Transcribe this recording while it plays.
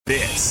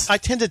This I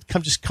tend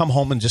to come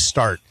home and just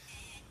start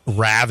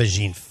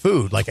ravaging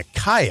food like a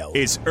coyote.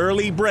 is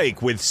Early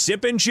Break with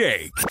Sip and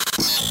Jake.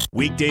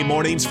 Weekday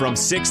mornings from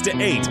 6 to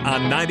 8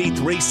 on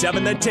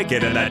 93.7 The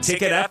Ticket and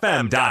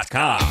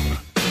theticketfm.com.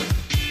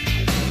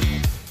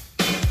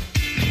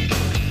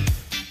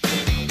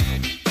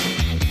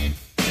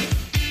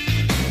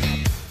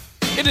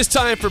 It is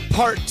time for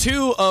part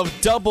 2 of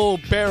Double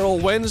Barrel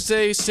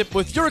Wednesday. Sip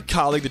with your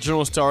colleague, the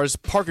Journal Star's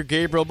Parker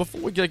Gabriel.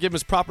 Before we give him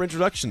his proper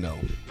introduction, though.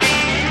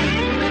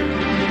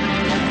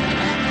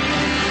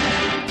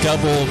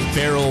 Double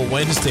Barrel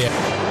Wednesday.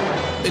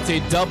 It's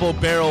a Double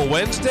Barrel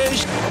Wednesday.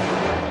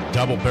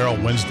 Double Barrel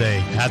Wednesday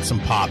had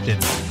some pop,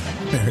 didn't it?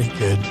 Very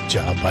good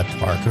job by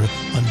Parker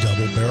on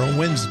Double Barrel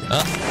Wednesday.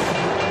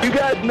 You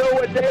guys know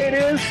what day it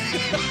is?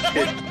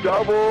 It's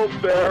Double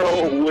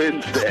Barrel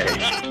Wednesday.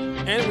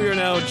 And we are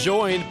now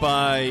joined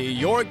by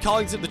your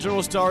colleagues at the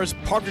Journal Star's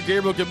Parker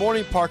Gabriel. Good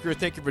morning, Parker.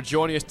 Thank you for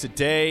joining us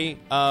today.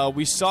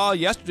 We saw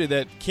yesterday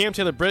that Cam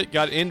Taylor-Britt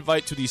got an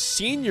invite to the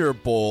Senior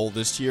Bowl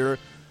this year.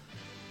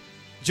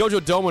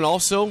 JoJo Domann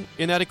also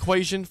in that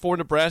equation for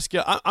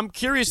Nebraska. I'm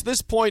curious at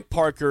this point,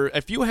 Parker,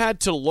 if you had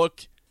to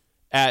look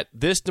at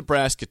this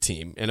Nebraska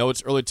team, I know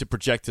it's early to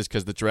project this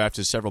because the draft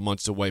is several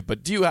months away,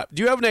 but do you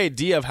have an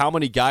idea of how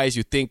many guys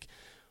you think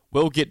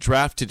will get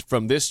drafted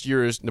from this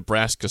year's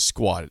Nebraska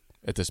squad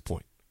at this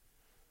point?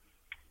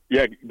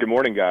 Yeah, good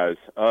morning, guys.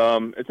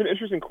 It's an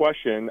interesting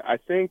question. I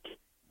think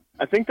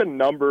the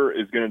number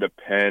is going to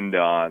depend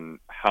on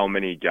how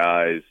many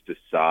guys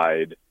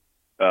decide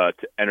to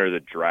enter the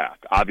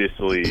draft.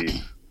 Obviously,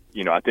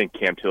 I think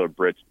Cam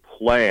Taylor-Britt's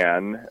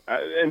plan,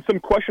 and some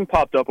question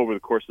popped up over the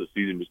course of the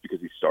season just because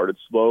he started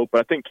slow, but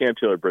I think Cam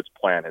Taylor-Britt's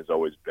plan has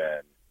always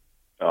been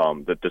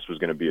that this was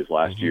going to be his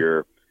last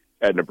year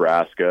at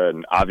Nebraska,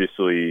 and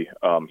obviously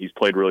he's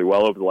played really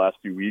well over the last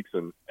few weeks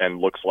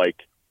and looks like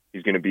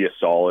he's going to be a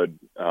solid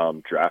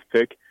draft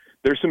pick.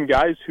 There's some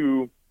guys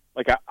who,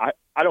 I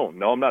don't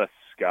know, I'm not a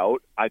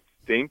scout. I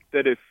think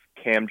that if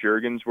Cam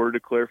Jurgens were to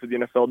declare for the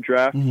NFL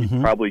draft, he'd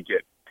probably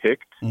get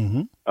picked.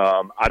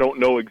 I don't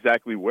know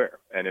exactly where.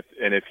 And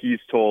if he's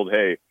told,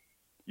 hey,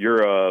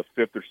 you're a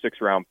 5th or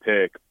 6th round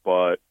pick,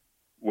 but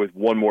with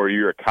one more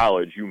year of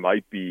college, you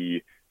might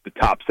be the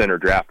top center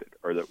drafted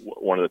or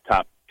one of the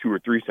top 2 or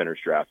 3 centers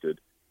drafted,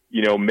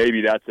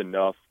 maybe that's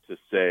enough to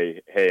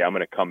say, hey, I'm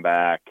going to come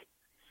back,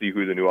 see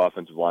who the new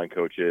offensive line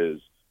coach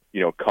is,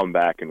 come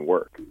back and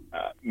work.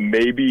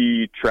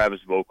 Maybe Travis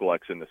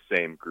Vokolek's in the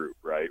same group,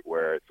 right?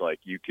 Where it's like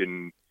you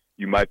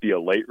might be a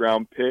late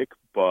round pick,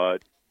 but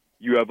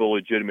you have a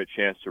legitimate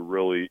chance to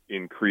really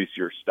increase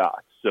your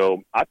stock.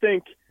 So I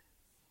think,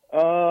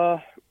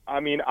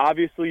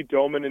 obviously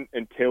Domann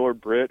and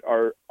Taylor-Britt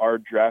are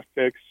draft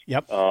picks.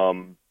 Yep.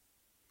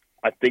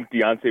 I think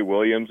Deontay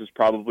Williams is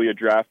probably a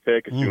draft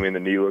pick, assuming the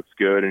knee looks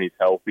good and he's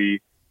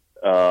healthy.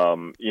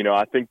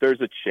 I think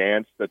there's a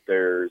chance that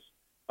there's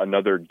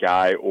another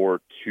guy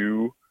or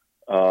two.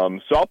 So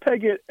I'll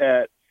peg it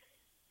at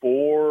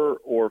 4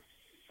 or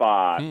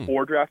 5,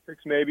 4 draft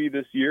picks maybe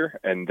this year.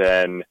 And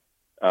then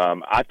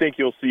I think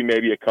you'll see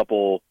maybe a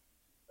couple,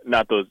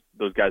 not those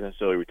guys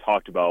necessarily we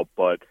talked about,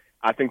 but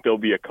I think there'll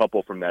be a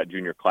couple from that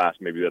junior class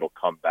maybe that'll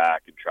come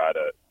back and try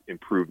to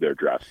improve their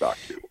draft stock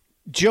too.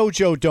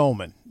 JoJo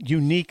Domann,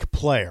 unique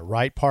player,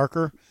 right,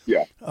 Parker?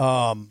 Yeah.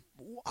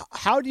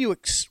 How do you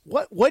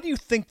what do you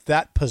think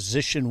that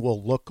position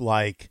will look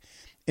like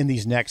in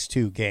these next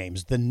 2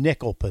 games, the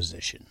nickel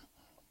position?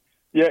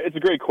 Yeah, it's a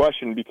great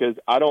question because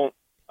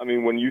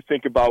when you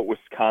think about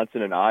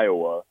Wisconsin and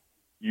Iowa,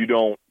 you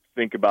don't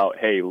think about,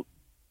 hey,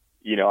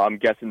 I'm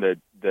guessing that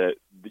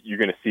you're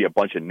going to see a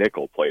bunch of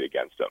nickel played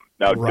against them.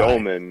 Now, right.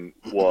 Domann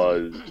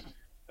was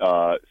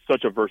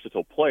such a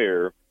versatile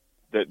player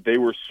that they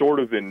were sort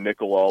of in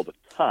nickel all the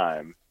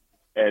time,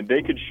 and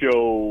they could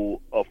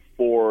show a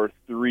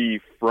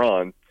 4-3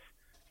 front,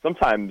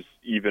 sometimes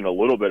even a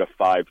little bit of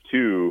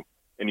 5-2,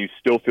 and you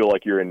still feel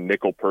like you're in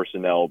nickel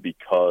personnel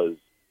because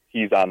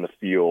he's on the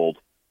field,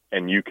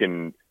 and you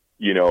can,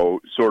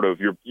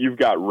 you've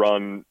got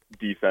run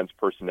defense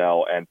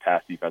personnel and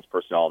pass defense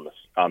personnel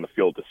on the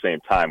field at the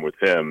same time with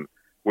him,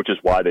 which is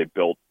why they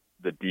built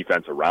the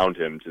defense around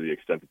him to the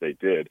extent that they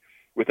did.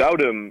 Without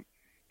him,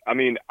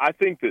 I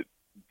think that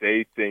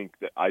they think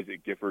that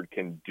Isaac Gifford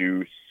can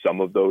do some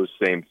of those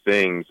same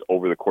things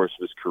over the course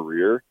of his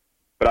career,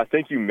 but I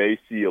think you may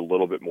see a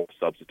little bit more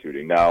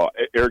substituting. Now,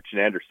 Eric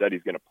Chenander said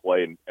he's going to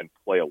play and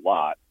play a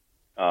lot.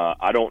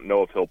 I don't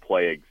know if he'll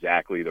play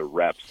exactly the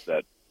reps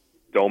that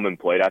Domann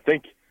played. I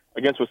think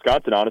against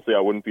Wisconsin, honestly,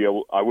 I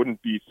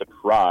wouldn't be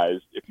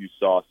surprised if you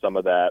saw some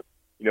of that.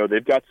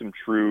 They've got some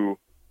true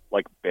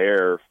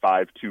bear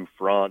 5-2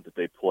 front that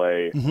they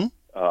play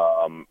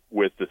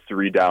with the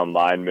 3 down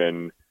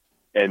linemen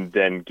and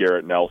then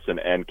Garrett Nelson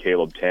and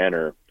Caleb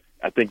Tanner.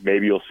 I think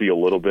maybe you'll see a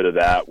little bit of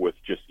that with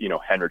just,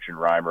 Henrich and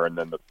Reimer and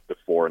then the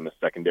 4 in the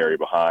secondary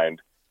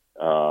behind.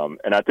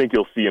 And I think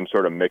you'll see him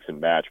sort of mix and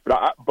match.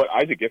 But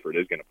Isaac Gifford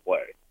is going to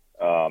play.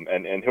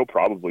 And he'll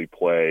probably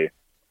play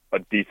a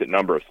decent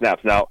number of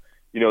snaps. Now,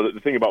 the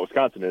thing about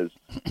Wisconsin is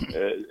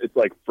it's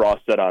like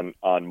Frost said on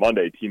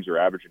Monday, teams are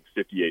averaging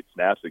 58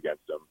 snaps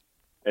against them.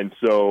 And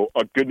so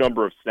a good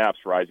number of snaps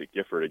for Isaac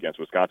Gifford against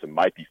Wisconsin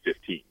might be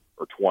 15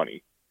 or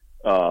 20.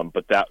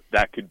 But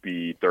that could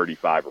be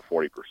 35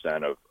 or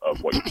 40%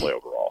 of what you play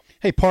overall.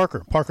 Hey,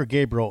 Parker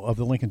Gabriel of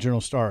the Lincoln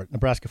Journal-Star,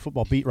 Nebraska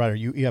football beat writer.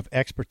 You have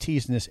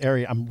expertise in this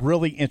area. I'm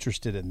really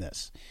interested in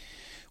this.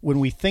 When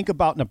we think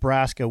about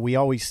Nebraska, we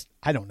always,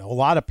 I don't know, a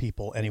lot of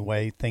people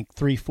anyway, think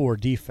 3-4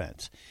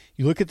 defense.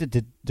 You look at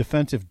the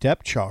defensive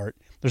depth chart,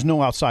 there's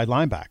no outside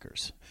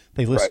linebackers.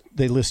 They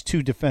list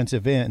two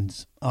defensive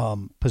ends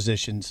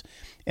positions,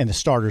 and the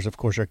starters, of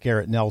course, are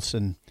Garrett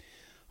Nelson.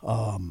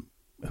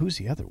 Who's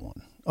the other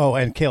one? Oh,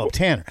 and Caleb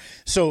Tanner.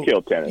 So,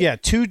 yeah,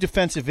 two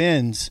defensive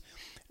ends.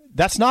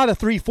 That's not a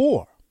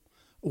 3-4.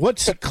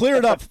 What's clear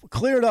it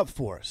up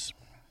for us?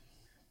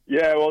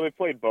 Yeah, well, they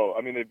played both.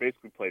 I mean, they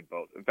basically played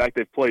both. In fact,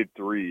 they've played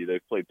three.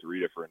 They've played three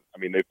different. I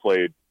mean, they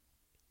played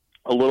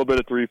a little bit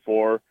of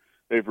 3-4.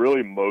 They've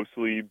really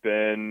mostly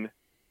been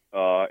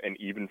an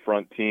even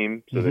front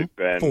team. So they've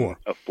been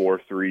a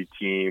 4-3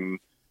 team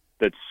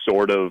that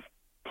sort of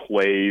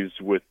plays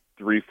with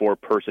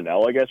 3-4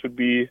 personnel, I guess would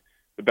be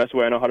the best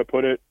way I know how to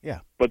put it.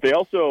 Yeah. But they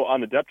also,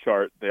 on the depth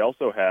chart, they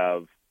also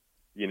have,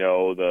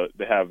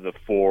 they have the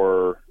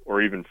 4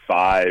 or even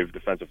 5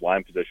 defensive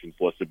line positions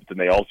listed, but then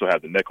they also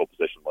have the nickel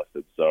position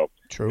listed. So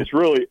True. It's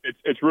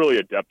really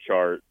a depth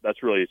chart.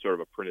 That's really sort of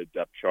a printed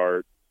depth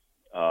chart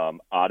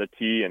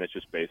oddity, and it's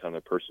just based on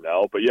the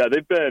personnel. But yeah,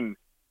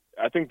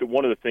 I think that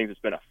one of the things that's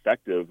been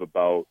effective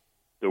about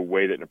the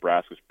way that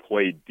Nebraska's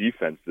played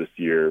defense this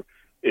year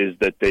is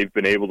that they've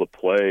been able to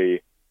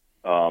play.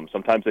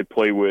 Sometimes they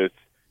play with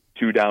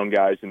 2 down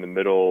guys in the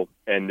middle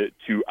and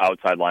 2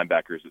 outside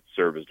linebackers that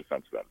serve as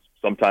defensive ends.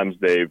 Sometimes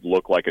they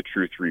look like a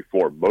true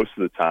 3-4. Most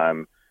of the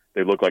time,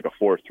 they look like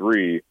a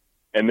 4-3,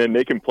 and then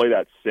they can play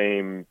that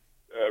same,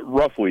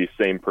 roughly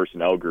same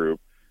personnel group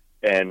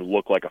and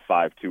look like a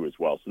 5-2 as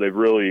well. So they've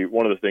really,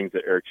 one of the things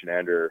that Eric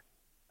Chenander,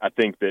 I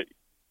think that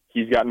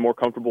he's gotten more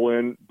comfortable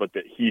in, but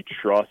that he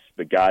trusts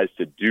the guys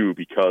to do,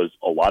 because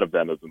a lot of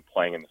them have been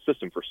playing in the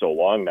system for so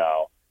long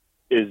now,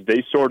 is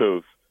they sort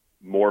of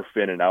morph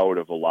in and out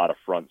of a lot of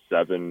front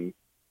 7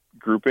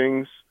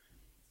 groupings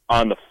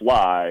on the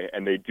fly,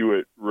 and they do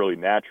it really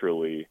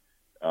naturally.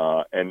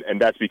 And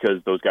that's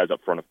because those guys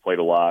up front have played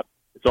a lot.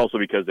 It's also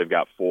because they've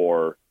got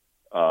 4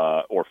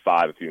 or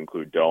 5, if you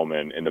include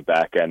Doman, in the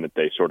back end that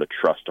they sort of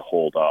trust to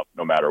hold up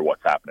no matter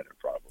what's happening in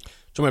front of them.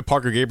 So my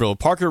Parker Gabriel.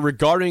 Parker,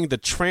 regarding the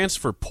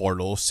transfer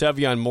portal,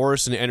 Sevion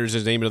Morrison enters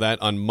his name into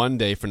that on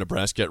Monday for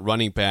Nebraska at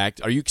running back.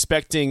 Are you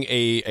expecting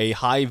a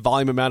high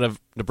volume amount of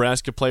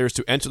Nebraska players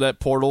to enter that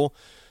portal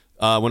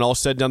when all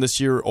said and done this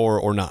year,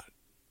 or not?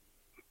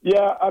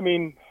 Yeah, I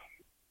mean,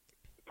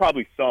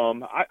 probably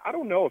some. I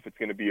don't know if it's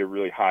going to be a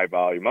really high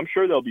volume. I'm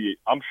sure there'll be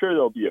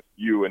a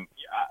few, and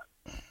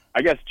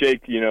I guess,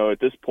 Jake, at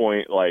this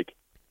point, like,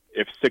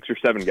 if 6 or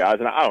 7 guys,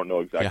 and I don't know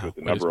exactly what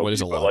the number will be,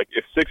 but like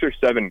if 6 or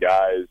 7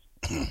 guys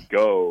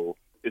go,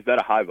 is that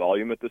a high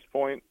volume at this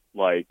point?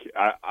 Like,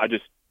 I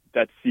just,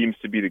 that seems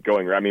to be the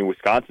going rate. I mean,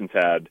 Wisconsin's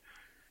had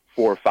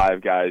 4 or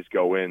 5 guys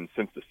go in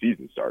since the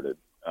season started.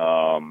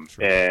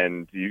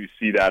 And you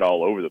see that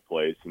all over the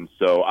place. And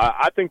so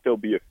I think there'll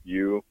be a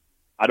few.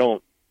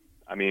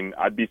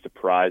 I'd be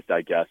surprised,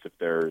 I guess, if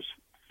there's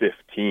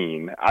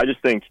 15. I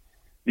just think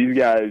these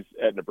guys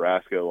at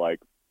Nebraska, like,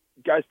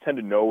 guys tend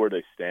to know where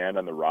they stand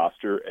on the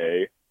roster,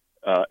 A,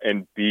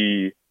 and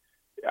B,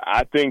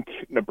 I think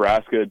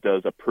Nebraska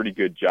does a pretty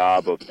good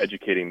job of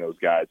educating those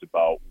guys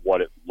about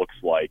what it looks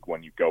like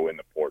when you go in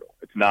the portal.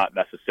 It's not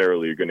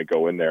necessarily you're going to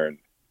go in there and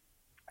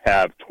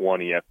have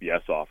 20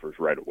 FBS offers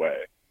right away.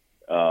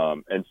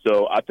 And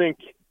so I think,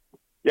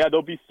 yeah,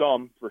 there'll be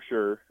some for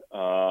sure.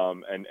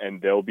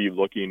 And they'll be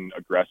looking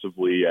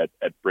aggressively at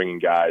bringing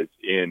guys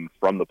in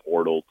from the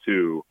portal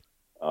too.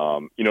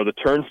 The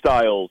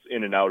turnstiles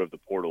in and out of the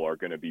portal are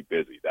going to be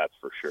busy, that's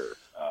for sure.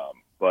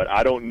 But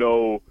I don't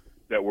know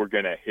that we're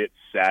going to hit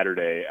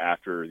Saturday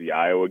after the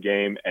Iowa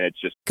game, and it's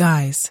just...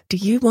 Guys, do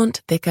you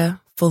want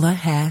thicker, fuller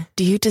hair?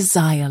 Do you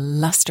desire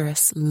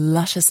lustrous,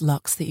 luscious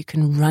locks that you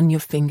can run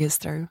your fingers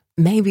through?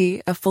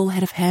 Maybe a full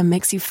head of hair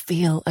makes you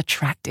feel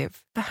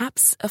attractive.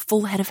 Perhaps a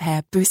full head of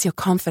hair boosts your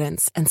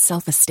confidence and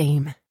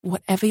self-esteem.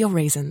 Whatever your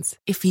reasons,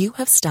 if you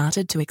have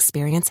started to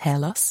experience hair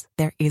loss,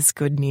 there is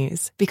good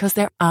news, because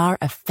there are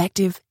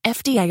effective,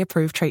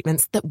 FDA-approved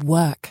treatments that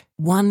work.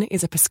 One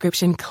is a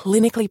prescription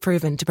clinically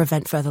proven to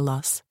prevent further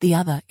loss. The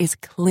other is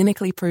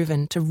clinically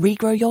proven to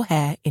regrow your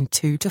hair in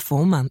 2 to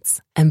 4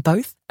 months. And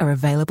both are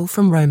available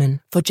from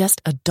Roman for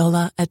just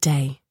 $1 a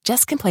day.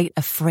 Just complete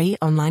a free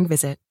online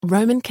visit.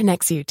 Roman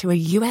connects you to a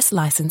US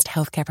licensed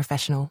healthcare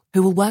professional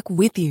who will work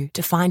with you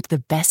to find the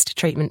best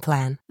treatment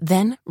plan.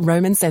 Then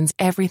Roman sends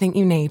everything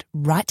you need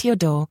right to your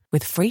door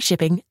with free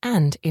shipping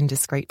and in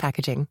discreet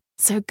packaging.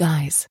 So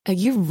guys, are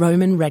you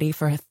Roman ready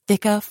for a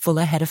thicker,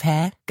 fuller head of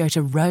hair? Go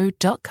to ro.co/fuller.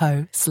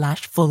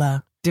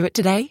 Do it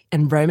today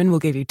and Roman will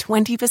give you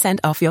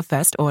 20% off your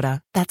first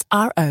order. That's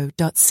ro.co/fuller.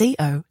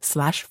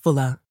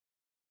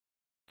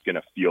 going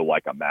to feel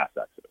like a mass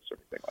exodus or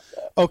anything like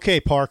that. Okay,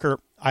 Parker,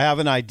 I have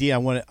an idea.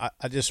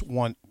 I just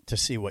want to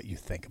see what you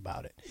think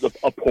about it.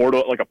 A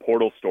portal, like a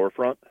portal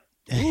storefront.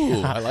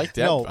 Ooh, I like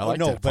that. No, I like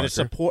no, that,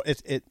 but Parker.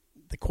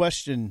 the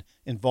question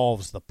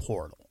involves the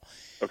portal.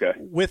 Okay.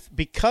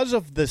 Because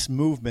of this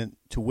movement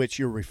to which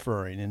you're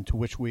referring and to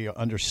which we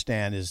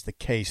understand is the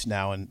case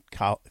now in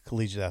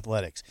collegiate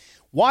athletics,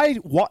 why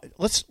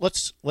let's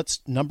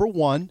number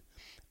one,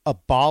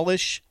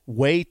 abolish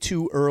way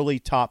too early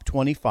top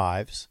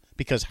 25s,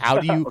 because how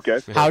do you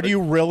how do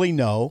you really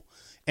know?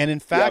 And in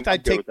fact,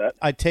 I'd take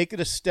it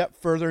a step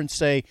further and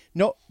say,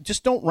 no,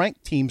 just don't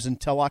rank teams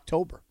until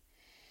October.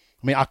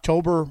 I mean,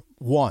 October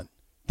 1,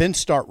 then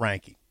start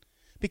ranking,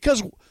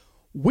 because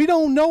we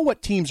don't know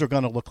what teams are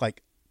going to look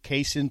like.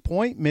 Case in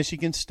point,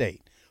 Michigan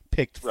State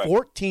picked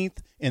 14th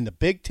in the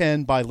Big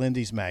Ten by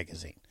Lindy's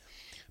Magazine.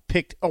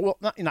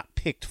 Not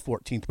picked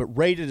 14th, but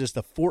rated as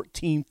the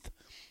 14th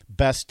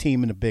best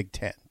team in the Big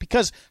Ten.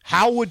 Because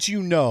how would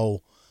you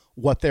know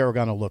what they were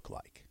going to look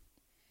like?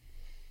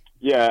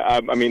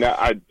 Yeah, I mean,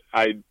 I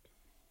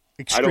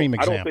extreme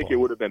example. I don't think it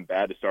would have been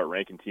bad to start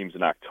ranking teams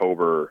in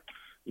October,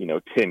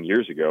 10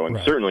 years ago, and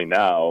certainly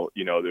now,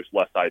 there's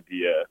less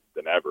idea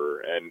than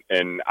ever,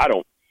 and I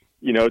don't.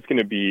 It's going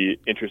to be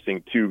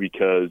interesting too,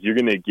 because you're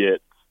going to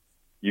get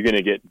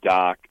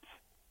docked,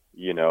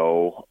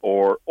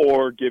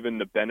 or given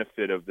the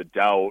benefit of the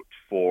doubt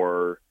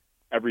for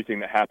everything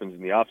that happens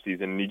in the off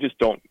season, and you just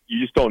don't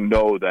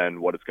know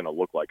then what it's going to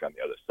look like on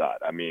the other side.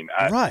 I mean,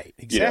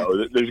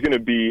 exactly. There's going to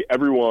be,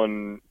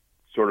 everyone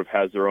sort of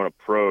has their own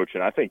approach,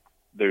 and I think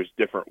there's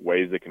different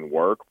ways it can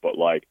work. But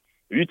like,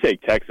 if you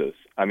take Texas,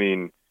 I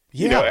mean.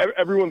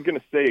 Everyone's going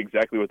to say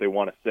exactly what they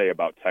want to say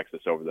about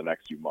Texas over the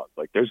next few months.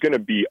 Like, there's going to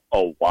be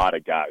a lot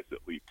of guys that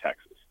leave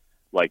Texas.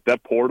 Like,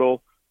 that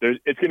portal,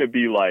 it's going to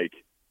be like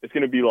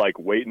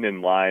waiting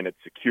in line at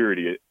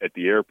security at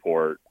the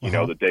airport,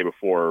 the day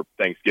before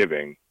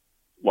Thanksgiving,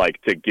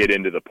 like, to get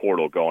into the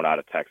portal going out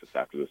of Texas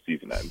after the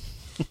season ends.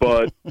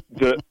 But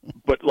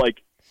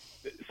like,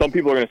 some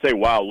people are going to say,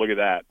 "Wow, look at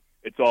that!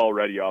 It's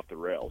already off the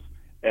rails."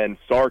 And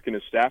Sark and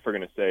his staff are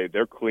going to say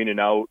they're cleaning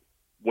out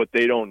what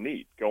they don't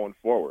need going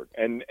forward.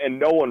 And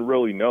no one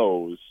really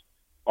knows,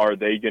 are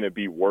they going to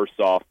be worse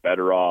off,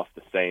 better off,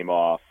 the same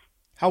off?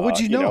 How would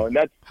you know? And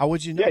that's, how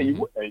would you know? Yeah,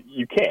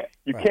 you can't.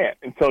 You can't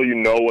until you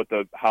know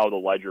how the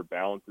ledger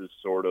balances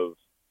sort of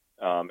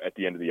at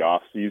the end of the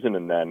off season,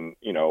 and then,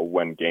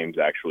 when games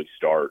actually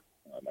start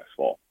next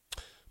fall.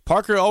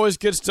 Parker, always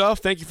good stuff.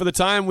 Thank you for the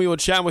time. We will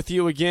chat with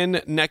you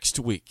again next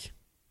week.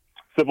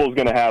 Sipple's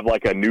going to have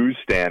like a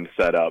newsstand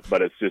set up,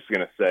 but it's just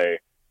going to say,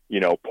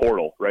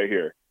 portal right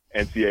here.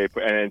 NCAA,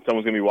 and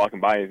someone's going to be walking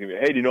by and he's going to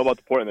be, "Hey, do you know about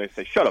the portal?" And they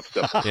say, "Shut up,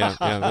 Sipple."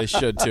 Yeah, they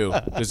should too.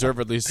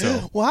 Deservedly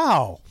so.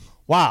 Wow.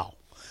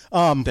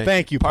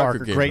 Thank you, Parker.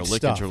 Gabriel, great Lincoln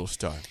stuff. Journal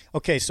Star.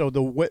 Okay, so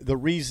part of the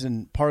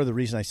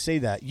reason I say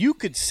that, you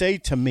could say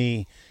to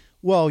me,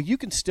 well, you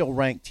can still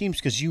rank teams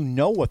because you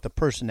know what the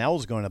personnel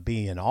is going to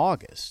be in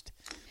August,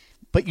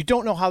 but you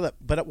don't know how that.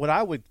 But what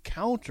I would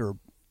counter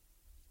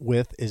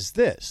with is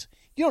this: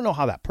 you don't know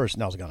how that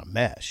personnel is going to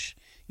mesh.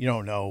 You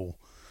don't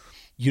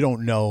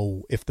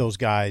know if those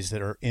guys that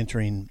are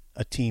entering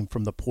a team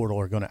from the portal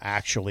are going to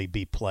actually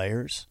be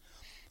players.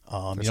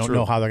 You don't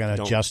know how they're going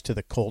to adjust to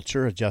the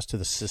culture, adjust to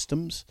the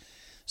systems.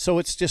 So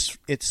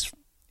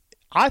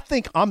I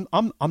think I'm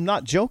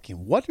not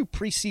joking. What do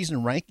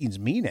preseason rankings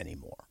mean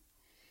anymore?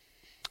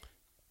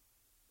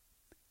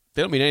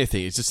 They don't mean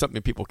anything. It's just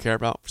something people care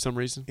about for some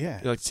reason. Yeah.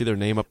 They like to see their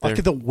name up there.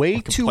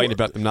 Like complain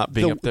about them not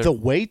being up there. The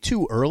way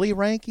too early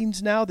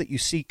rankings now that you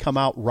see come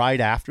out right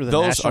after the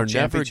national championship. Those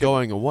are never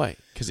going away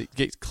because it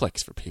gets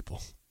clicks for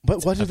people.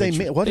 But what do they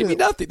mean? They mean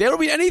nothing. They don't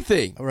mean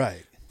anything.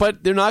 Right.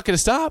 But they're not going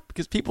to stop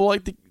because people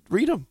like to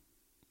read them.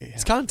 Yeah.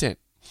 It's content.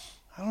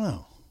 I don't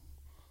know.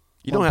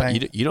 You don't have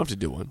to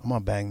do one. I'm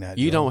going to bang that.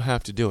 You don't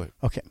have to do it.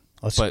 Okay.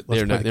 But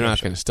they're not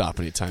going to stop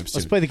anytime soon.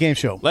 Let's play the game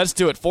show. Let's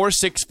do it.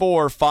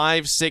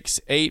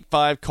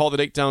 464-5685. Call the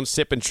Takedown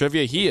Sip and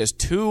Trivia. He is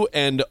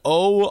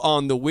 2-0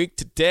 on the week.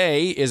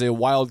 Today is a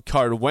Wild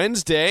Card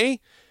Wednesday.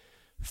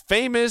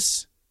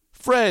 Famous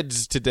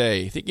Freds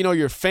today. Think you know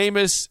your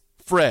famous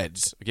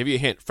Freds. I'll give you a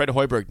hint. Fred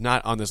Hoiberg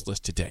not on this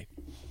list today.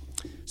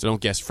 So don't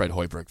guess Fred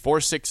Hoiberg.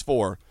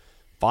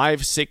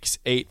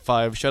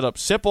 464-5685. Shut up.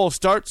 Sipple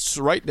starts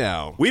right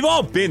now. We've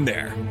all been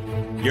there.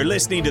 You're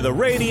listening to the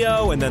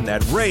radio, and then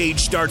that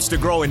rage starts to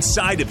grow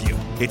inside of you.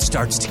 It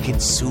starts to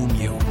consume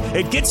you.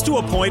 It gets to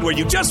a point where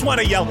you just want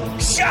to yell,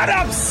 "Shut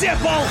up,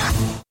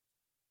 Sipple!"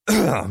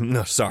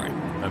 No, sorry.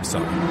 I'm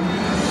sorry.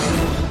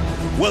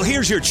 Well,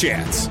 here's your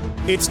chance.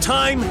 It's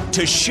time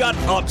to shut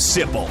up,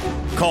 Sipple.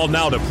 Call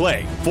now to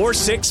play.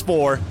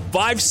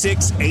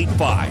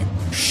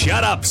 464-5685.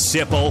 Shut up,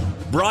 Sipple.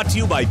 Brought to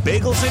you by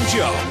Bagels and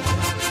Joe.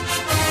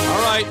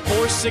 All right,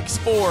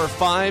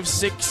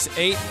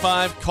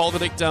 464-5685. Call the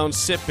Takedown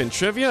Sip and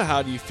Trivia.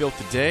 How do you feel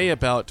today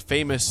about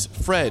famous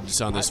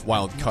Freds on this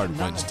Wild Card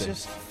Wednesday?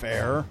 Just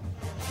fair.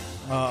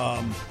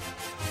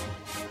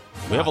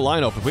 We have a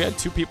line open. We had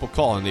 2 people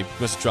call, and they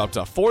must have dropped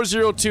off.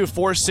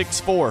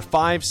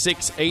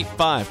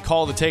 402-464-5685.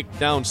 Call to take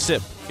down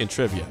Sip in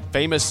trivia.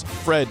 Famous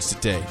Freds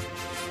today.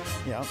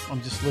 Yeah,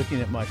 I'm just looking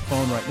at my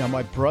phone right now.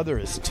 My brother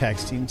is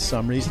texting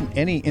some reason.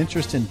 Any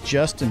interest in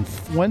Justin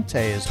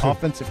Fuente as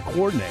offensive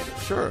coordinator?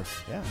 Sure.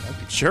 Yeah.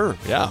 Sure,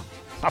 yeah.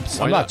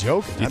 I'm not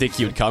joking. Do you think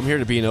he would come here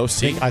to be an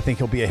OC? I think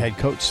he'll be a head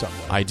coach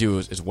somewhere. I do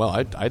as well.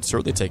 I'd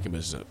certainly take him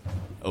as an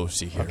OC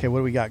here. Okay, what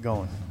do we got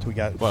going?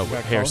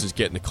 Harrison's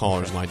getting the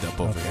callers lined up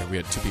over here. We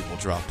had 2 people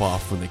drop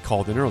off when they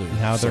called in earlier.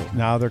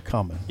 Now they're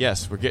coming.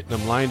 Yes, we're getting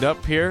them lined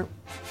up here.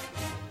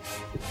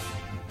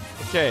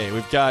 Okay,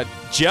 we've got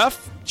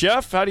Jeff.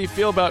 Jeff, how do you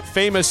feel about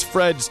Famous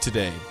Freds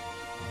today?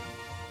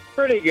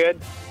 Pretty good.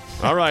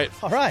 All right.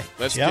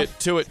 Let's Jeff. get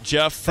to it,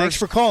 Jeff. Thanks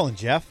for calling,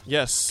 Jeff.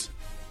 Yes.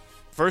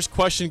 First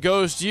question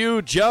goes to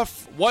you,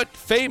 Jeff. What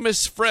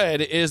famous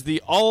Fred is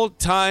the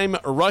all-time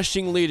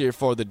rushing leader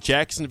for the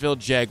Jacksonville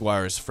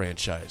Jaguars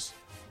franchise?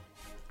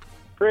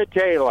 Fred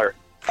Taylor.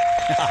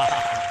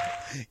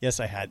 Yes,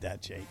 I had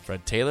that, Jake.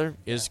 Fred Taylor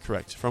is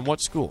correct. From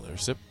what school there,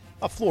 Sip?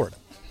 Florida.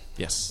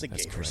 Yes, The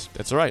that's Gators. correct.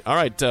 That's all right. All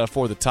right,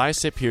 for the tie,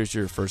 Sip, here's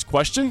your first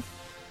question.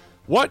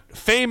 What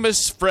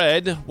famous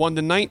Fred won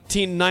the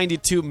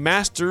 1992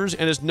 Masters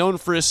and is known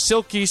for his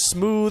silky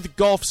smooth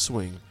golf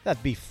swing?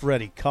 That'd be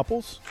Freddie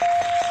Couples.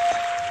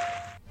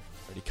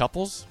 Freddie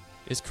Couples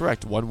is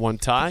correct. 1-1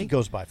 tie. He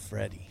goes by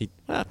Freddie. He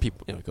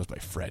goes by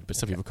Fred, but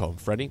some people call him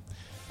Freddie.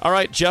 All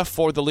right, Jeff,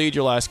 for the lead,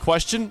 your last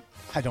question.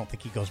 I don't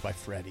think he goes by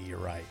Freddie. You're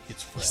right.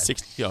 It's Fred.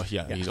 60. Oh,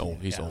 yeah, he's old.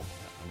 He's yeah. old.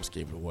 I almost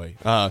gave it away.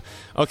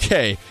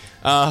 Okay.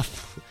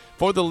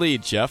 For the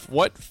lead, Jeff,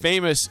 what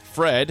famous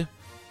Fred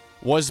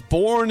was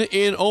born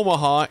in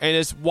Omaha and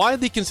is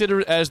widely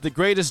considered as the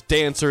greatest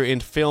dancer in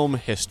film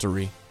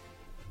history?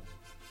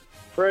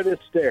 Fred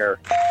Astaire.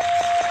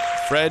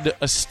 Fred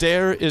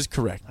Astaire is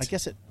correct. I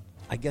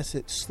guess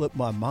it slipped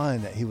my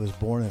mind that he was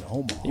born in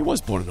Omaha. He was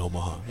born in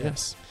Omaha,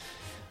 yes.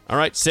 All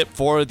right, Sip,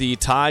 for the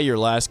tie, your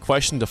last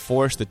question to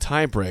force the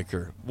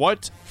tiebreaker.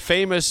 What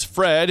famous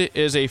Fred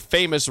is a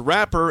famous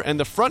rapper and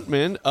the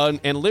frontman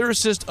and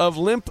lyricist of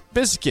Limp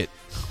Bizkit?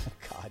 Oh,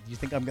 God. You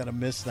think I'm going to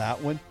miss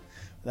that one?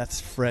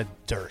 That's Fred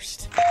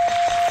Durst.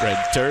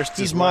 Fred Durst.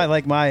 He's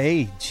my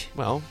age.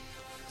 Well,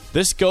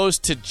 this goes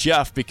to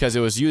Jeff because it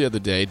was you the other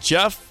day.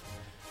 Jeff,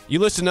 you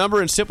list a number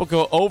and Sip will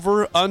go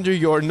over under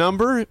your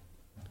number.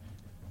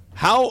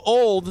 How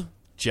old,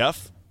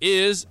 Jeff,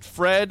 is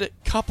Fred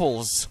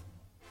Couples?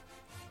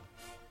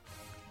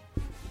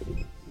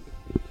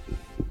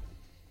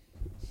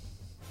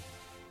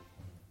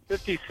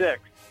 $56.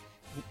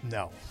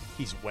 No,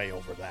 he's way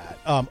over that.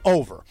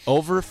 Over.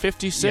 Over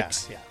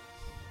 56? Yeah.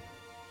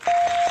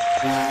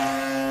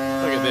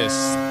 Look at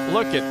this.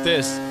 Look at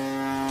this.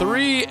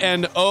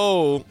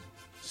 3-0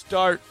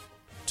 start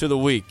to the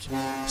week.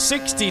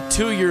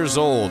 62 years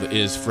old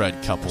is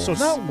Fred Couples. So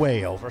not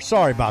way over.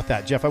 Sorry about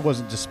that, Jeff. I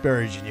wasn't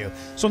disparaging you.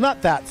 So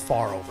not that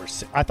far over.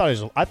 I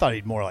thought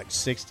he'd more like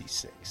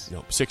 66.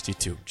 No,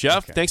 62.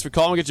 Jeff, Okay. thanks for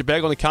calling. We'll get your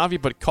bag on the coffee,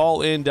 but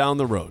call in down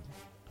the road.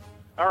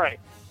 All right.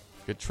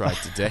 Good try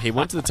today. He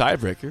went to the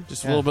tiebreaker.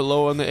 Just a little bit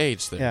low on the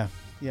age there.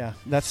 Yeah.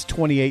 That's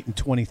 28 and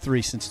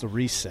 23 since the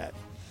reset.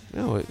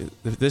 No,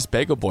 this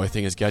Bagel Boy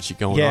thing has got you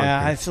going on.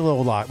 Yeah, here. it's a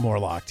little more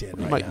locked in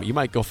right now. You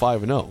might go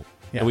 5-0.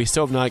 Yeah. And we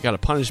still have not got a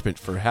punishment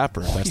for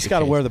Happer. He's got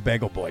to wear the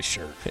Bagel Boy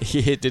shirt.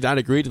 He did not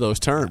agree to those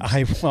terms.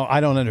 I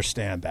don't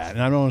understand that,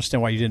 and I don't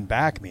understand why you didn't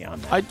back me on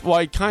that.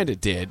 I kind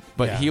of did,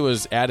 but Yeah. he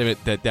was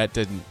adamant that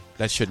shouldn't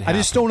happen. I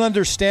just don't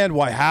understand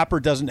why Happer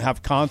doesn't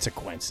have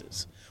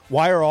consequences.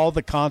 Why are all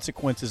the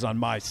consequences on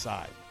my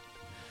side?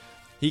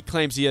 He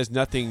claims he has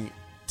nothing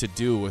to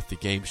do with the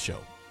game show.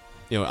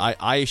 You know,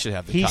 I should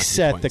have the He consequences.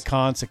 set the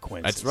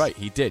consequences. That's right.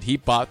 He did. He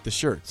bought the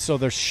shirt. So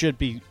there should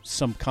be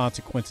some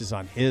consequences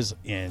on his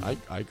end. I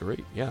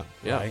agree. Yeah.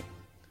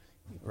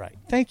 Right.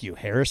 Thank you,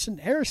 Harrison.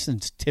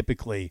 Harrison's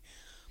typically,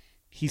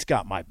 he's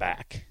got my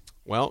back.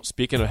 Well,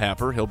 speaking of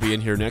Happer, he'll be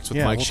in here next with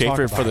Yeah, Mike we'll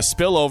Schaefer talk for about the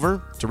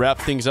spillover to wrap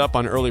things up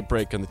on early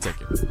break on the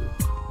ticket.